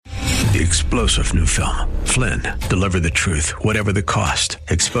The explosive new film, Flynn, deliver the truth, whatever the cost,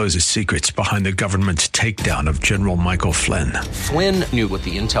 exposes secrets behind the government's takedown of General Michael Flynn. Flynn knew what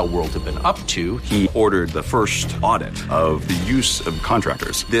the intel world had been up to. He ordered the first audit of the use of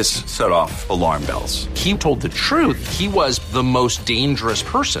contractors. This set off alarm bells. He told the truth. He was the most dangerous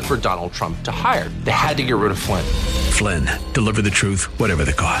person for Donald Trump to hire. They had to get rid of Flynn. Flynn, deliver the truth, whatever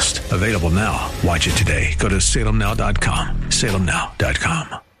the cost. Available now. Watch it today. Go to salemnow.com.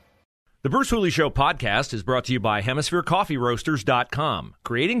 salemnow.com. The Bruce Hooley Show podcast is brought to you by HemisphereCoffeeRoasters.com.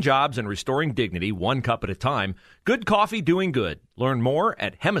 Creating jobs and restoring dignity one cup at a time. Good coffee doing good. Learn more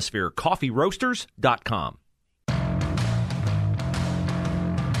at HemisphereCoffeeRoasters.com.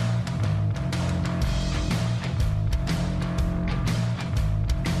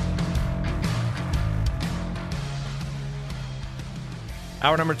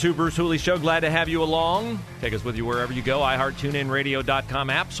 Hour number 2, Bruce Hooley Show. Glad to have you along. Take us with you wherever you go. iHeart, TuneIn,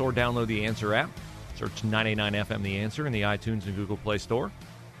 apps, or download the Answer app. Search 989 FM The Answer in the iTunes and Google Play Store.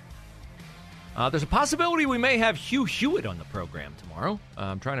 There's a possibility we may have Hugh Hewitt on the program tomorrow.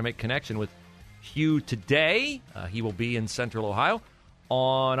 I'm trying to make connection with Hugh today. He will be in Central Ohio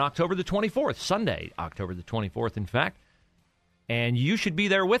on October the 24th, Sunday, October the 24th, in fact. And you should be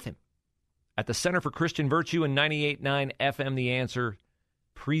there with him at the Center for Christian Virtue and 98.9 FM The Answer,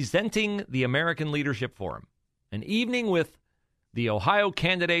 presenting the American Leadership Forum, an evening with the Ohio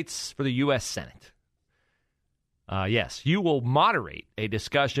candidates for the U.S. Senate. Yes, you will moderate a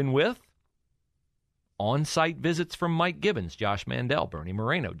discussion with on-site visits from Mike Gibbons, Josh Mandel, Bernie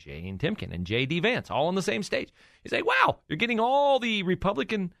Moreno, Jane Timken, and J.D. Vance, all on the same stage. You say, wow, you're getting all the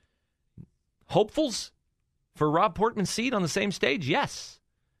Republican hopefuls for Rob Portman's seat on the same stage? Yes.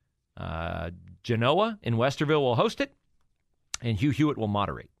 Genoa in Westerville will host it, and Hugh Hewitt will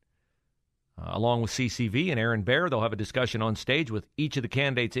moderate. Along with CCV and Aaron Baer, they'll have a discussion on stage with each of the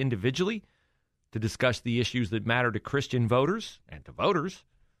candidates individually to discuss the issues that matter to Christian voters and to voters.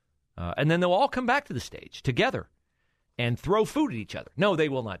 And then they'll all come back to the stage together and throw food at each other. No, they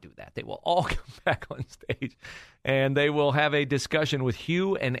will not do that. They will all come back on stage, and they will have a discussion with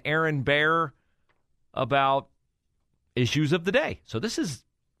Hugh and Aaron Baer about issues of the day. So this is,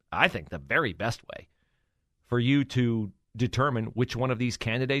 I think, the very best way for you to determine which one of these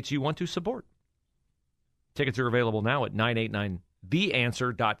candidates you want to support. Tickets are available now at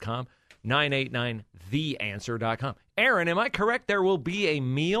 989theanswer.com, 989theanswer.com. Aaron, am I correct? There will be a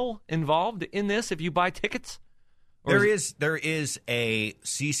meal involved in this if you buy tickets? There is a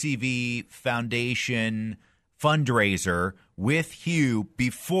CCV Foundation fundraiser with Hugh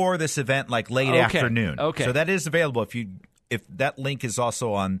before this event, like late afternoon. Okay. So that is available if that link is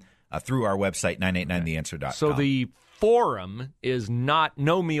also on through our website, 989theanswer.com. So the forum is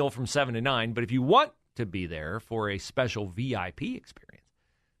no meal from 7 to 9, but if you want to be there for a special VIP experience,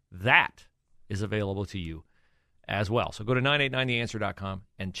 that is available to you as well. So go to 989theanswer.com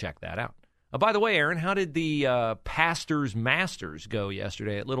and check that out. By the way, Aaron, how did the Pastors Masters go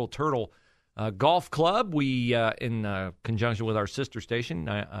yesterday at Little Turtle Golf Club? We, in conjunction with our sister station,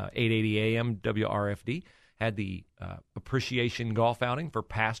 880 AM WRFD, had the appreciation golf outing for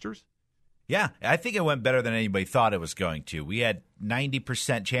pastors. Yeah, I think it went better than anybody thought it was going to. We had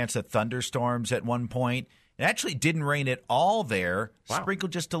 90% chance of thunderstorms at one point. It actually didn't rain at all there. Wow.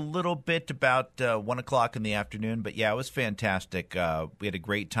 Sprinkled just a little bit about 1 o'clock in the afternoon. But, yeah, it was fantastic. We had a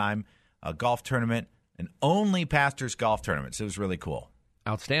great time. A golf tournament, and only pastors golf tournaments. It was really cool.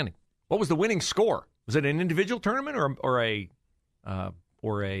 Outstanding. What was the winning score? Was it an individual tournament or a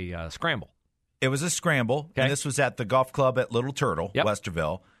scramble? It was a scramble, okay. And this was at the golf club at Little Turtle,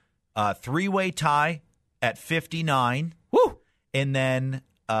 Westerville. Three-way tie at 59. Woo! And then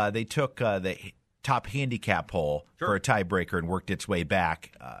they took the top handicap hole for a tiebreaker and worked its way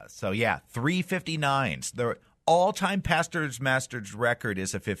back. 359s. The all-time Pastors Masters record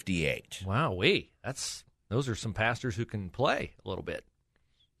is a 58. Wow-wee. Those are some pastors who can play a little bit.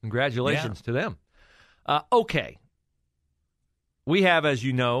 Congratulations to them. Okay. We have, as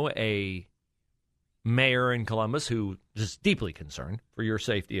you know, a mayor in Columbus who is deeply concerned for your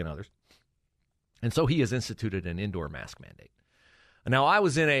safety and others. And so he has instituted an indoor mask mandate. Now, I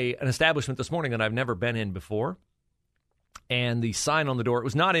was in an establishment this morning that I've never been in before, and the sign on the door, it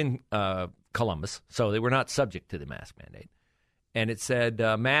was not in Columbus, so they were not subject to the mask mandate. And it said,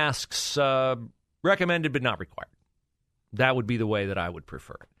 masks recommended but not required. That would be the way that I would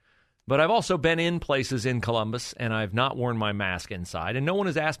prefer it. But I've also been in places in Columbus, and I've not worn my mask inside, and no one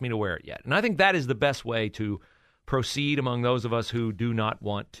has asked me to wear it yet. And I think that is the best way to proceed among those of us who do not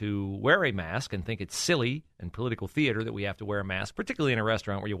want to wear a mask and think it's silly and political theater that we have to wear a mask, particularly in a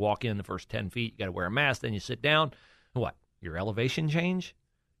restaurant where you walk in the first 10 feet, you got to wear a mask, then you sit down. What, your elevation change?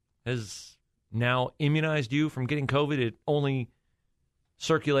 has now immunized you from getting COVID. It only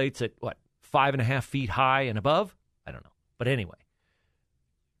circulates at, 5.5 feet high and above? I don't know. But anyway,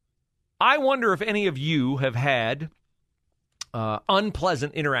 I wonder if any of you have had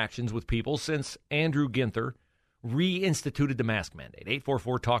unpleasant interactions with people since Andrew Ginther reinstituted the mask mandate.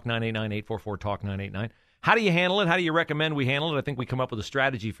 844-TALK-989, 844-TALK-989. How do you handle it? How do you recommend we handle it? I think we come up with a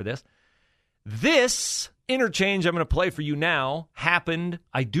strategy for this. This interchange I'm going to play for you now happened,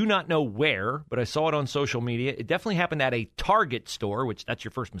 I do not know where, but I saw it on social media. It definitely happened at a Target store, which that's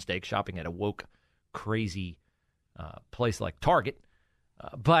your first mistake, shopping at a woke, crazy place like Target.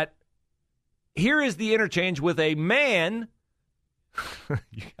 But here is the interchange with a man.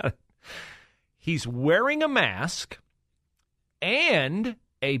 He's wearing a mask and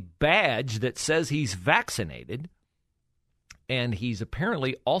a badge that says he's vaccinated. And he's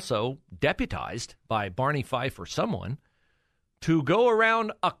apparently also deputized by Barney Fife or someone to go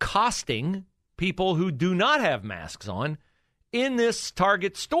around accosting people who do not have masks on in this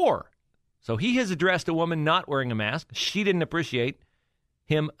Target store. So he has addressed a woman not wearing a mask. She didn't appreciate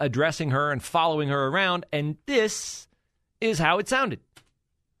him addressing her and following her around. And this is how it sounded.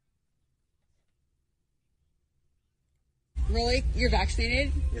 Really? You're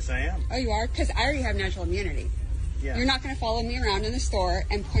vaccinated? Yes, I am. Oh, you are? Because I already have natural immunity. Yeah. You're not going to follow me around in the store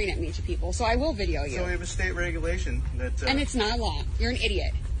and point at me to people, so I will video you. So we have a state regulation that... and it's not a law. You're an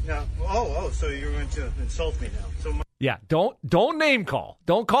idiot. No. Oh, so you're going to insult me now. So yeah, don't name call.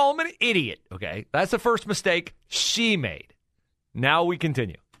 Don't call him an idiot, okay? That's the first mistake she made. Now we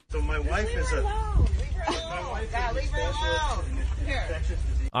continue. So my wife is a... Leave her alone.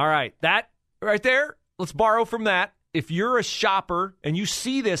 All right, that right there, let's borrow from that. If you're a shopper and you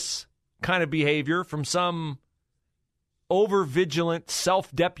see this kind of behavior from some over-vigilant,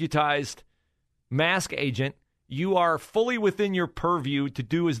 self-deputized mask agent, you are fully within your purview to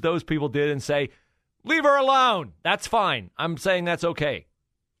do as those people did and say, leave her alone. That's fine. I'm saying that's okay.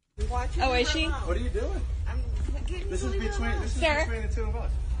 Oh, is she? What are you doing? This is between the two of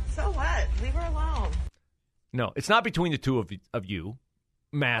us. So what? Leave her alone. No, it's not between the two of you,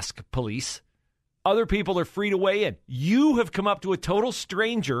 mask police. Other people are free to weigh in. You have come up to a total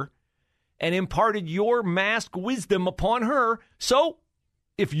stranger and imparted your mask wisdom upon her. So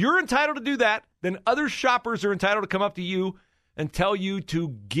if you're entitled to do that, then other shoppers are entitled to come up to you and tell you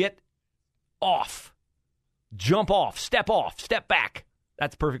to get off, jump off, step back.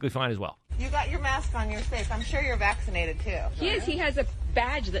 That's perfectly fine as well. You got your mask on, you're safe. I'm sure you're vaccinated too. He is. He has a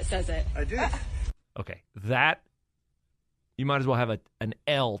badge that says it. I do. Okay, that, you might as well have an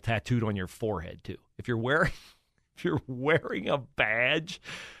L tattooed on your forehead too. If you're wearing a badge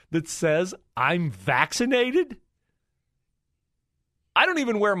that says I'm vaccinated, I don't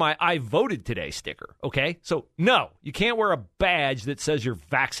even wear my I voted today sticker, okay? So no, you can't wear a badge that says you're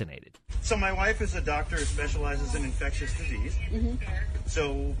vaccinated. So my wife is a doctor who specializes in infectious disease. Mm-hmm.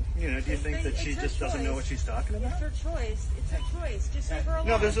 So, do you think that she just doesn't know what she's talking about? It's her choice. It's her choice. Just leave her alone.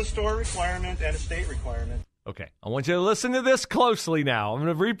 No, there's a store requirement and a state requirement. Okay, I want you to listen to this closely now. I'm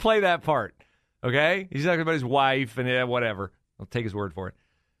going to replay that part, okay? He's talking about his wife and whatever. I'll take his word for it.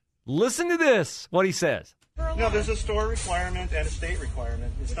 Listen to this, what he says. No, there's a store requirement and a state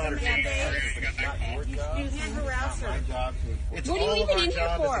requirement. It's not her job. You can't harass her. It's What are you all of even our in here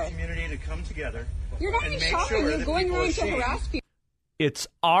job for? as a community to come together. You're not and even make shopping. sure You're that going people around are to safe. harass people. It's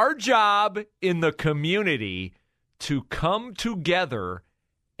our job in the community to come together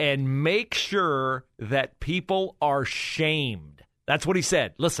and make sure that people are shamed. That's what he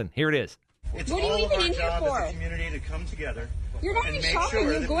said. Listen, here it is. It's What are you all of even our in here job for? as a community to come together. You're not and even make shopping.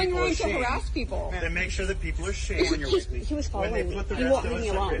 sure You're that going people are around to shamed. harass people. And make sure that people are shamed. He was When they following me. put the He rest won't of leave us me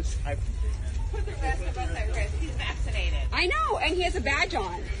at alone. risk. Put the rest of us at risk. He's vaccinated. I know, and he has a badge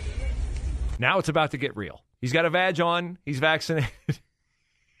on. Now it's about to get real. He's got a badge on. He's vaccinated.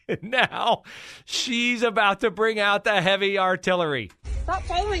 Now she's about to bring out the heavy artillery. Stop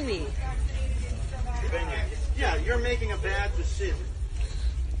following me. Yeah, you're making a bad decision.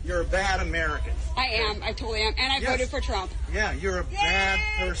 You're a bad American. I am. I totally am. And I voted for Trump. Yeah, you're a bad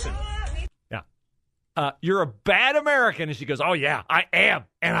person. Yeah. You're a bad American. And she goes, oh, yeah, I am.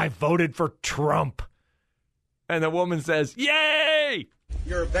 And I voted for Trump. And the woman says, yay!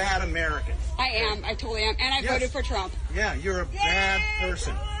 You're a bad American. I am. I totally am. And I voted for Trump. Yeah, you're a bad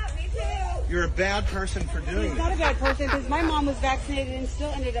person. You're a bad person for doing She's not that. a bad person because my mom was vaccinated and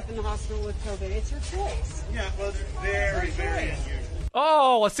still ended up in the hospital with COVID. It's her choice. Yeah, well, it's very, very unusual.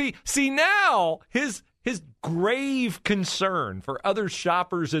 Oh, see now his grave concern for other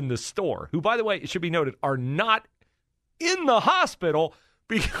shoppers in the store, who, by the way, it should be noted, are not in the hospital,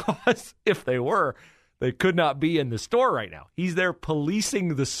 because if they were, They could not be in the store right now. He's there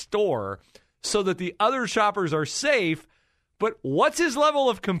policing the store so that the other shoppers are safe. But what's his level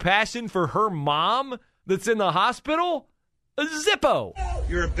of compassion for her mom that's in the hospital? A Zippo.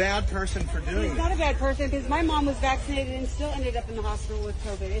 You're a bad person for doing He's not a bad person because my mom was vaccinated and still ended up in the hospital with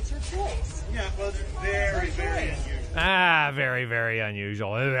COVID. It's her choice. Yeah, well, it's very, very unusual. Very, very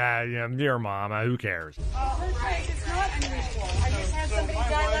unusual. Dear mom, who cares? Her choice. It's not unusual. I just had somebody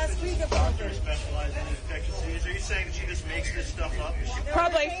die last week of Doctor COVID. specializes in infectious disease. Are you saying that she just makes this stuff up?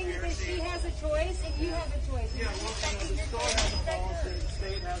 Probably. That she has a choice and you have a choice. Yeah, well, the store has a policy. The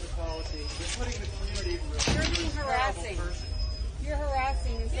state has a policy. You're putting the community at risk. You're being harassing. You're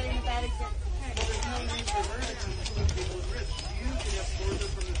harassing and saying that that exists. There's no need for her to put people at risk. You can escort her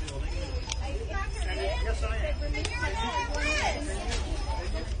from the building. Yes, I am.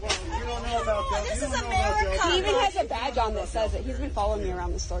 Well, you don't know about that. This is America. He even has a badge on that says it. He's been following me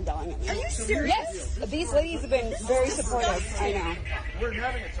around the store yelling at me. Are you serious? Yes. These ladies have been very supportive. I know. We're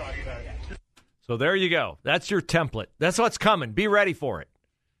having a talk about it. So there you go. That's your template. That's what's coming. Be ready for it.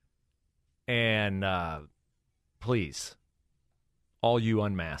 And please, all you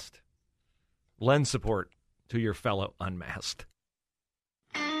unmasked, lend support to your fellow unmasked.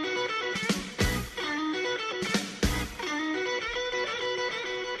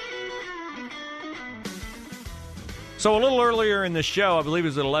 So a little earlier in the show, I believe it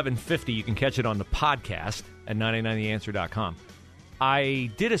was at 11:50, you can catch it on the podcast at 989theanswer.com.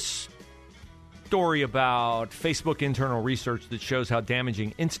 I did a story about Facebook internal research that shows how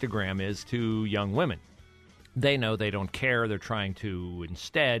damaging Instagram is to young women. They know they don't care. They're trying to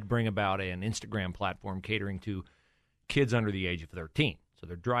instead bring about an Instagram platform catering to kids under the age of 13. So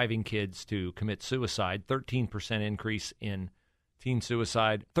they're driving kids to commit suicide, 13% increase in teen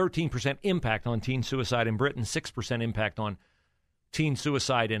suicide, 13% impact on teen suicide in Britain, 6% impact on teen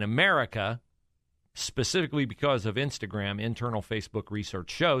suicide in America, specifically because of Instagram. Internal Facebook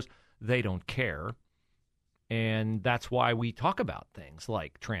research shows they don't care. And that's why we talk about things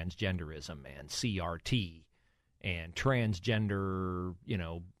like transgenderism and CRT and transgender,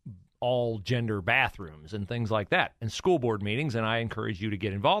 all gender bathrooms and things like that, and school board meetings. And I encourage you to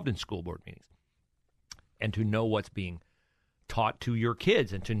get involved in school board meetings and to know what's being taught to your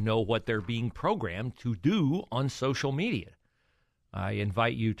kids and to know what they're being programmed to do on social media. I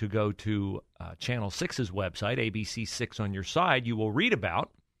invite you to go to Channel 6's website, ABC6 on your side. You will read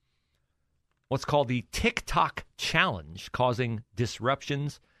about what's called the TikTok Challenge, causing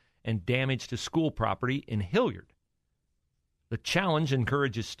disruptions and damage to school property in Hilliard. The challenge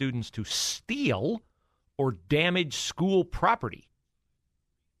encourages students to steal or damage school property.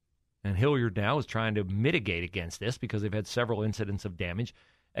 And Hilliard now is trying to mitigate against this because they've had several incidents of damage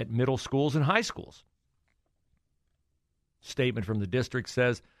at middle schools and high schools. Statement from the district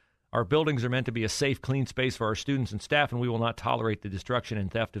says, our buildings are meant to be a safe, clean space for our students and staff, and we will not tolerate the destruction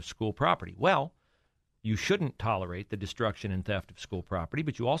and theft of school property. Well, you shouldn't tolerate the destruction and theft of school property,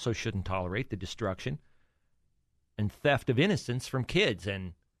 but you also shouldn't tolerate the destruction and theft of innocence from kids.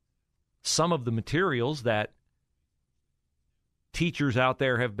 And some of the materials that teachers out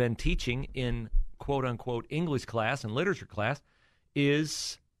there have been teaching in quote-unquote English class and literature class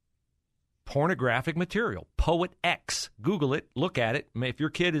is pornographic material. Poet X. Google it. Look at it. If your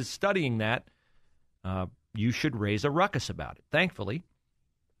kid is studying that, you should raise a ruckus about it. Thankfully,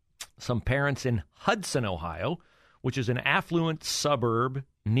 some parents in Hudson, Ohio, which is an affluent suburb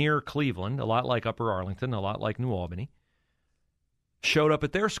near Cleveland, a lot like Upper Arlington, a lot like New Albany, showed up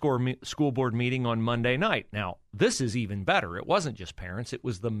at their school board meeting on Monday night. Now, this is even better. It wasn't just parents. It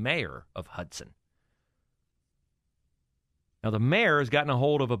was the mayor of Hudson. Now, the mayor has gotten a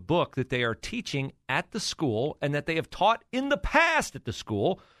hold of a book that they are teaching at the school and that they have taught in the past at the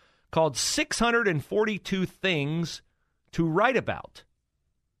school called 642 Things to Write About.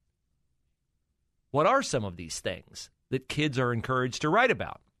 What are some of these things that kids are encouraged to write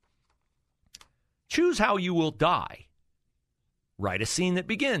about? Choose how you will die. Write a scene that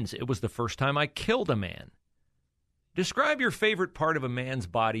begins, it was the first time I killed a man. Describe your favorite part of a man's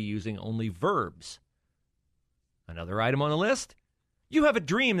body using only verbs. Another item on the list, you have a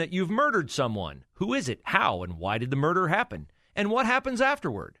dream that you've murdered someone. Who is it? How? And why did the murder happen? And what happens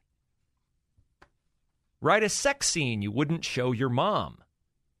afterward? Write a sex scene you wouldn't show your mom.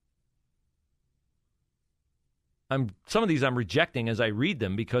 Some of these I'm rejecting as I read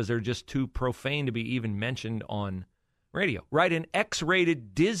them because they're just too profane to be even mentioned on radio. Write an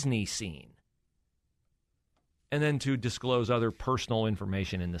X-rated Disney scene. And then to disclose other personal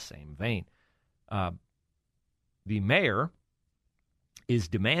information in the same vein. The mayor is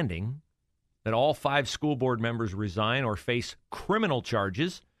demanding that all 5 school board members resign or face criminal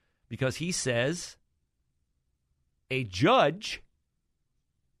charges because he says a judge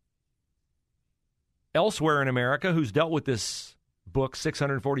elsewhere in America who's dealt with this book,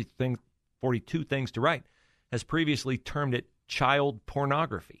 642 Things to Write, has previously termed it child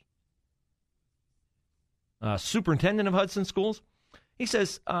pornography. Superintendent of Hudson Schools, he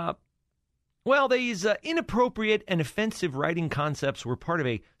says, these inappropriate and offensive writing concepts were part of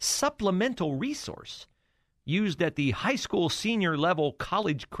a supplemental resource used at the high school senior level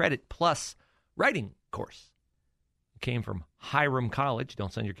College Credit Plus writing course. It came from Hiram College.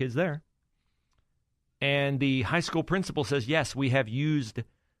 Don't send your kids there. And the high school principal says, yes, we have used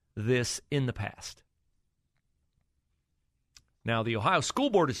this in the past. Now, the Ohio School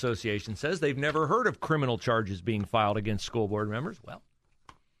Board Association says they've never heard of criminal charges being filed against school board members. Well,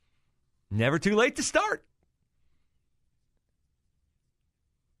 never too late to start.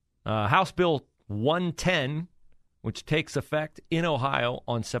 House Bill 110, which takes effect in Ohio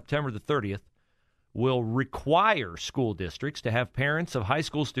on September the 30th, will require school districts to have parents of high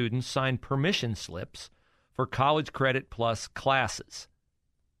school students sign permission slips for College Credit Plus classes.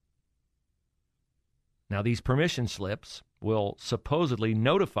 Now, these permission slips will supposedly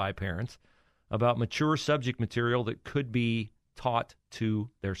notify parents about mature subject material that could be taught to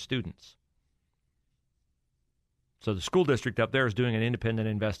their students. So the school district up there is doing an independent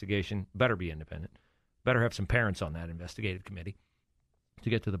investigation. Better be independent. Better have some parents on that investigative committee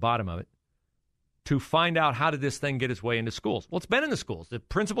to get to the bottom of it, to find out how did this thing get its way into schools. Well, it's been in the schools. The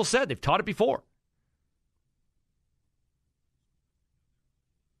principal said they've taught it before.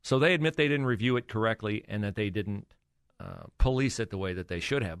 So they admit they didn't review it correctly and that they didn't police it the way that they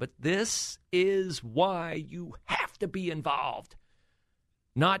should have. But this is why you have to be involved.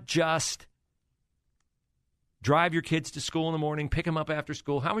 Not just drive your kids to school in the morning, pick them up after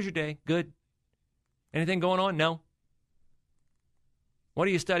school. How was your day? Good. Anything going on? No. What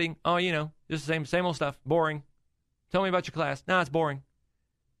are you studying? Oh, just the same old stuff. Boring. Tell me about your class. No, it's boring.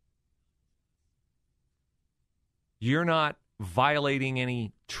 You're not violating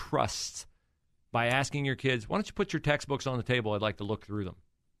any trusts by asking your kids, why don't you put your textbooks on the table? I'd like to look through them.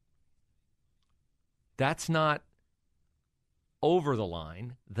 That's not over the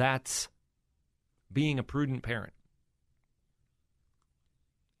line. That's being a prudent parent.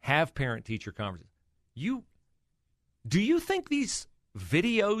 Have parent-teacher conversations. Do you think these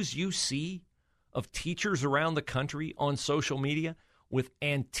videos you see of teachers around the country on social media with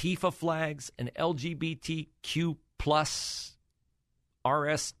Antifa flags and LGBTQ plus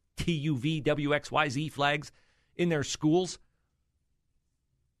RSTUVWXYZ flags in their schools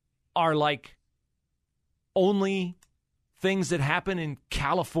are like only things that happen in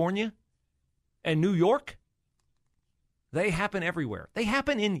California and New York? They happen everywhere. They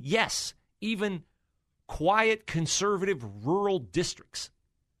happen in, yes, even quiet, conservative, rural districts.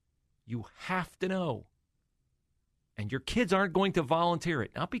 You have to know. And your kids aren't going to volunteer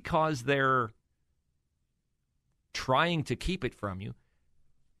it, not because they're trying to keep it from you.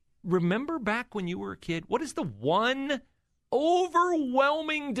 Remember back when you were a kid, what is the one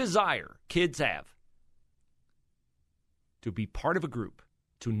overwhelming desire kids have? To be part of a group,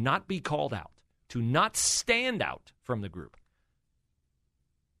 to not be called out, to not stand out from the group.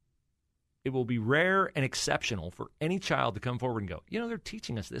 It will be rare and exceptional for any child to come forward and go, they're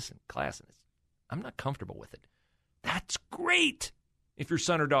teaching us this in class, and I'm not comfortable with it. That's great if your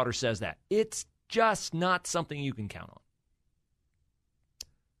son or daughter says that. It's just not something you can count on.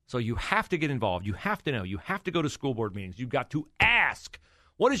 So you have to get involved. You have to know. You have to go to school board meetings. You've got to ask,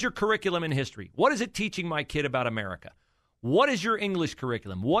 what is your curriculum in history? What is it teaching my kid about America? What is your English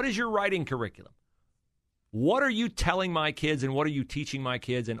curriculum? What is your writing curriculum? What are you telling my kids and what are you teaching my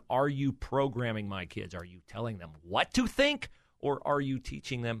kids, and are you programming my kids? Are you telling them what to think, or are you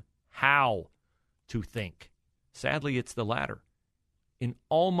teaching them how to think? Sadly, it's the latter. In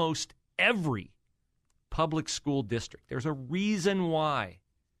almost every public school district, there's a reason why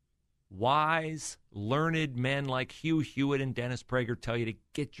wise, learned men like Hugh Hewitt and Dennis Prager tell you to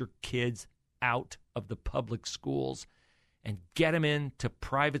get your kids out of the public schools and get them into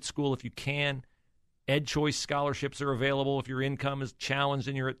private school if you can. Ed Choice scholarships are available if your income is challenged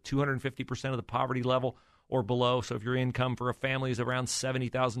and you're at 250% of the poverty level or below. So if your income for a family is around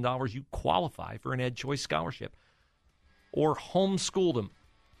 $70,000, you qualify for an Ed Choice scholarship. Or homeschool them.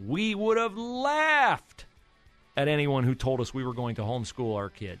 We would have laughed at anyone who told us we were going to homeschool our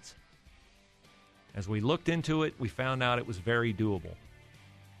kids. As we looked into it, we found out it was very doable.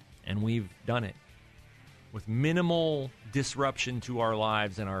 And we've done it with minimal disruption to our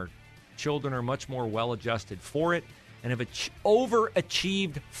lives, and our children are much more well-adjusted for it and have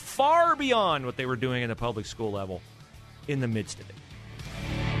overachieved far beyond what they were doing in the public school level in the midst of it.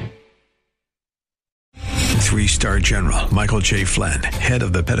 3-star general Michael J. Flynn, head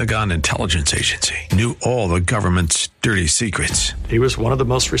of the Pentagon Intelligence Agency, knew all the government's dirty secrets. He was one of the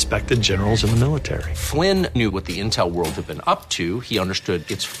most respected generals in the military. Flynn knew what the intel world had been up to. He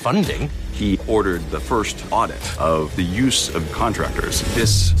understood its funding. He ordered the first audit of the use of contractors.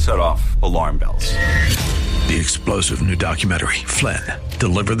 This set off alarm bells. The explosive new documentary, Flynn,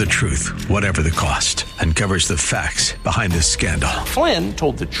 Deliver the Truth, Whatever the Cost, uncovers the facts behind this scandal. Flynn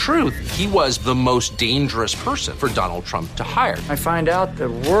told the truth. He was the most dangerous person for Donald Trump to hire. I find out the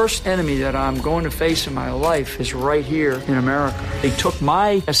worst enemy that I'm going to face in my life is right here in America. They took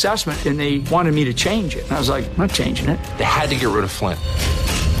my assessment and they wanted me to change it. And I was like, I'm not changing it. They had to get rid of Flynn.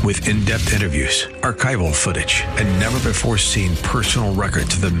 With in-depth interviews, archival footage, and never-before-seen personal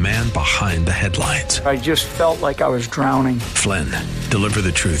records of the man behind the headlines. I just felt like I was drowning. Flynn, Deliver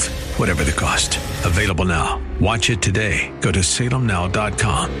the Truth, Whatever the Cost. Available now. Watch it today. Go to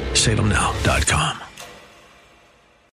salemnow.com. salemnow.com.